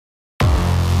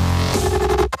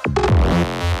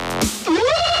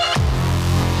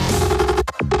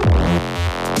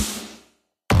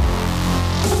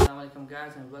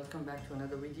welcome back to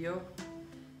another video.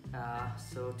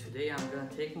 So today I'm gonna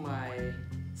take my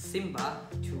Simba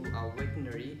to a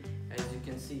veterinary. As you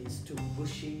can see, he's too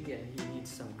bushy and he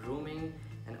needs some grooming,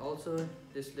 and also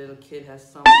this little kid has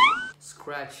some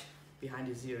scratch behind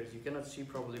his ears. You cannot see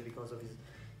probably because of his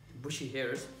bushy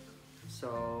hairs.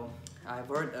 So I've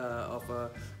heard of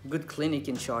a good clinic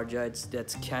in Sharjah.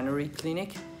 That's Canary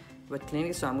Clinic, vet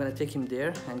clinic. So I'm gonna take him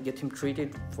there and get him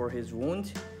treated for his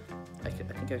wound. I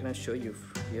think I can show you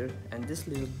here. And this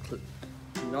little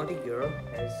naughty girl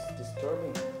is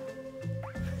disturbing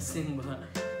Simba.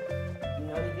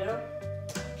 Naughty girl.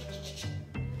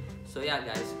 So yeah,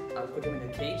 guys, I'll put him in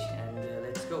a cage and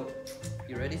let's go.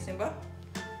 You ready, Simba?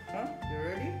 Huh? You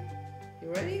ready? You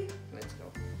ready? Let's go.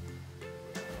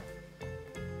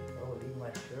 Oh, leave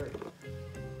my shirt.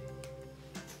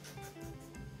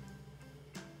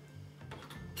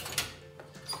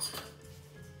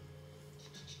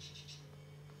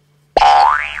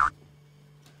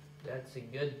 That's a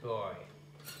good boy.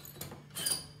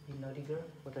 You naughty girl?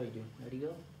 What are you doing? Naughty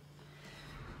girl?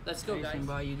 Let's go, guys.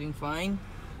 Simba, you doing fine?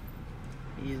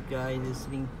 These guys is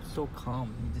being so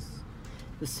calm.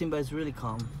 This Simba is really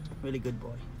calm. Really good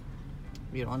boy.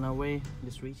 We are on our way,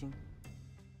 just reaching.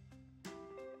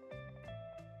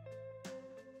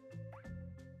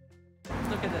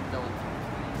 Look at that dog.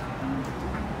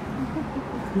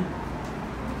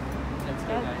 Let's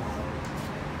go, guys.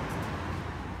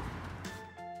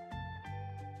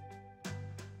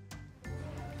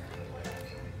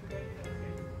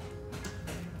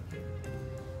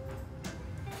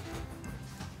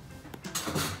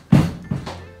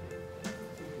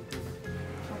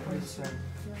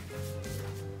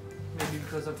 Maybe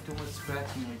because of too much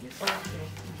scratching, I guess. Okay.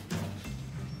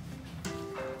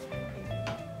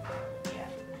 Yeah.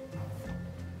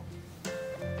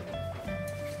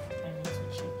 I need to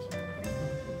check.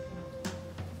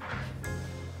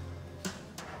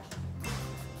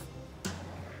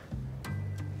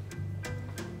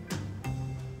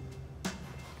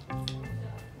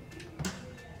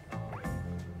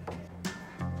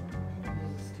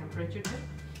 Is this temperature check?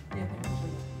 Yeah, temperature.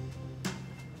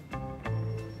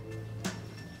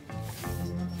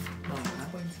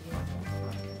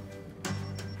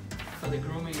 So the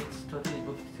grooming is totally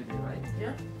booked today, right?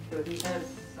 Yeah. So he has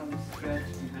some scratch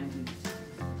behind his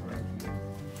right here.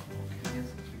 Yes,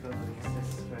 because of excess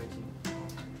scratching.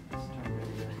 It's turned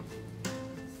really bad.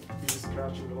 He's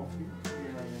scratching off you?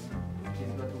 Yeah.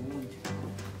 He's got a wound.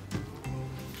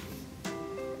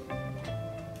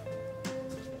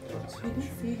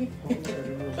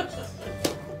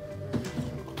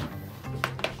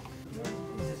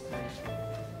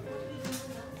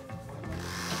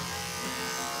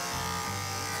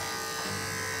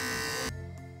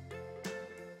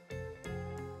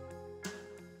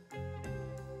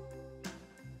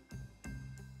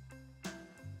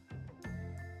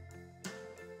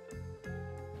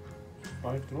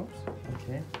 Five drops.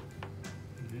 Okay.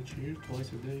 Each here, twice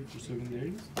a day for 7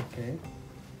 days. Okay.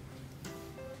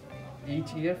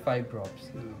 Each year 5 drops.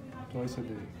 Yeah, twice a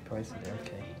day. Twice a day,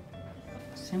 okay.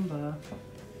 Simba.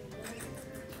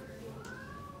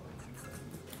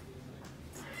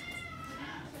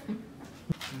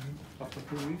 After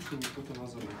 2 weeks, we will put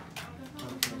another one.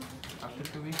 Okay. After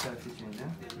 2 weeks, I'll teach you,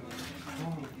 yeah? No,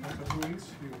 after 2 weeks,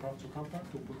 you have to come back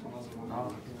to put another one. Oh,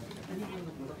 okay.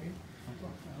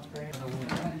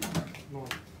 No,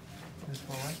 This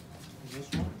for what? this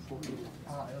one for 2 weeks.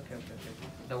 Ah, okay.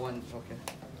 The one, okay.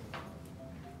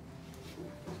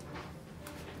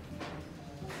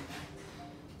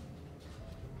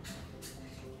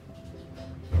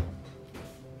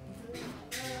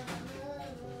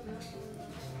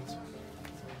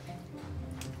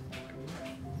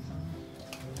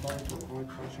 Try to avoid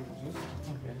touching this.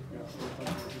 Okay. Yeah, so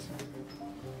touch this one.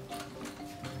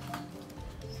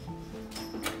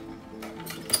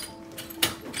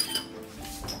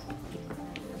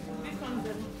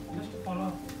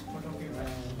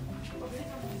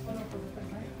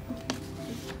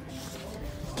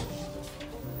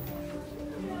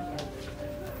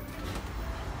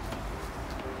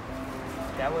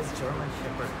 That was German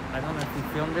Shepherd. I don't know if you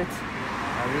filmed it.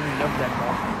 I really love that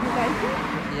dog. You like it?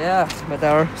 Yeah, but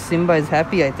our Simba is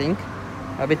happy, I think.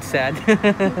 A bit sad.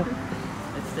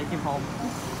 Let's take him home.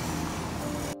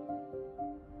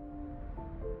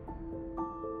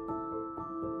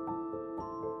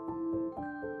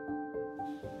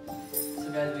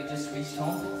 So guys, we just reached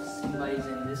home. Simba is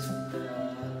in this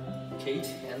cage,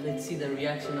 and let's see the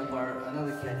reaction of our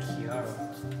another cat, Kiara.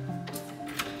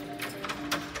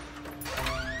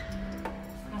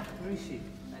 Where is she?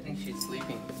 I think she's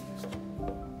sleeping.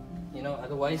 You know,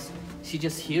 otherwise she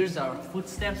just hears our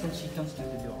footsteps and she comes to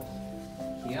the door.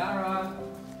 Kiara.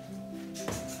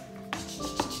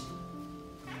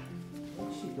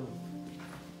 What's she doing?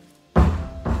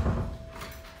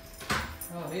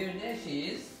 Oh, there she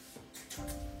is.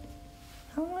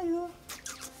 How are you?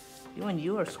 Even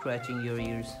you are scratching your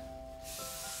ears.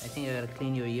 I think I gotta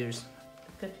clean your ears.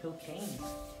 Look at who came.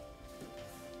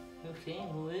 Who came?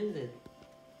 Who is it?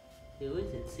 Who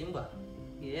is it? Simba.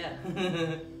 Yeah.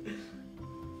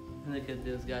 Look at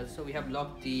those guys. So we have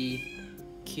locked the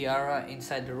Kiara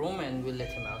inside the room and we'll let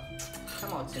him out.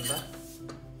 Come out, Simba.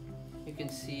 You can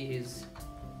see his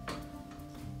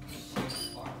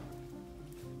arm.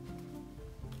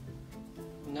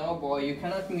 No, boy, you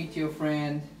cannot meet your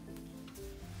friend.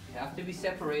 You have to be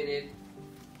separated.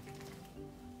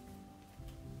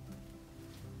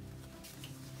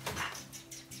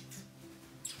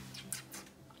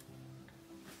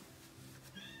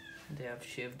 They have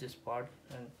shaved this part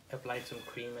and applied some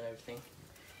cream and everything.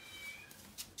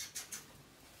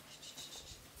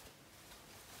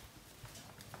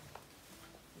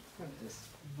 Look at this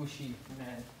bushy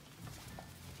man.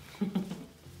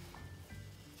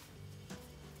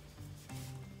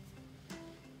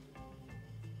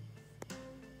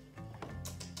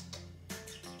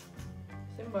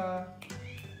 Simba.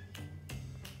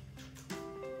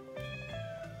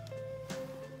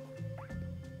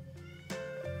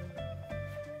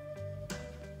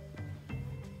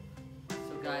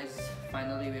 Guys,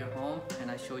 finally we're home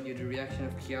and I showed you the reaction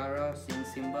of Kiara seeing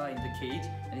Simba in the cage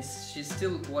and she's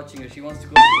still watching her. She wants to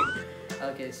go through.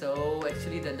 Okay, so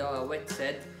actually the vet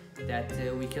said that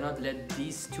we cannot let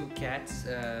these two cats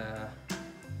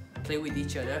play with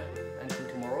each other until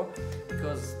tomorrow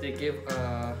because they give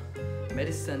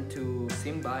medicine to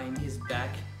Simba in his back,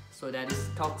 so that is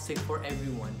toxic for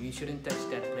everyone. You shouldn't touch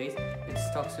that place.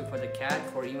 It's toxic for the cat,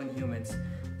 for even humans.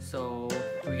 So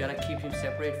we gotta keep him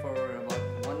separate for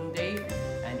about 1 day,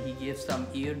 and he gives some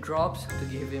ear drops to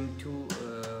give him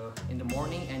in the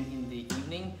morning and in the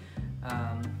evening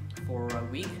for a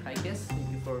week, I guess,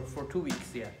 maybe for 2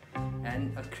 weeks, yeah,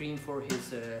 and a cream for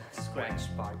his scratch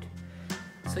part.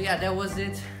 So yeah, that was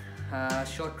it.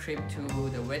 Short trip to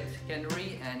the vet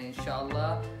cannery, and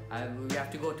inshallah we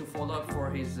have to go to follow up for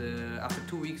his after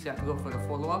 2 weeks. We have to go for the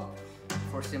follow up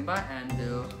for Simba, and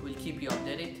we'll keep you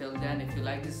updated. Till then, if you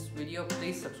like this video,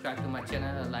 please subscribe to my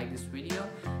channel and like this video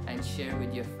and share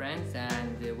with your friends,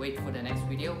 and wait for the next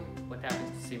video, what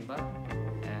happens to Simba.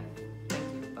 And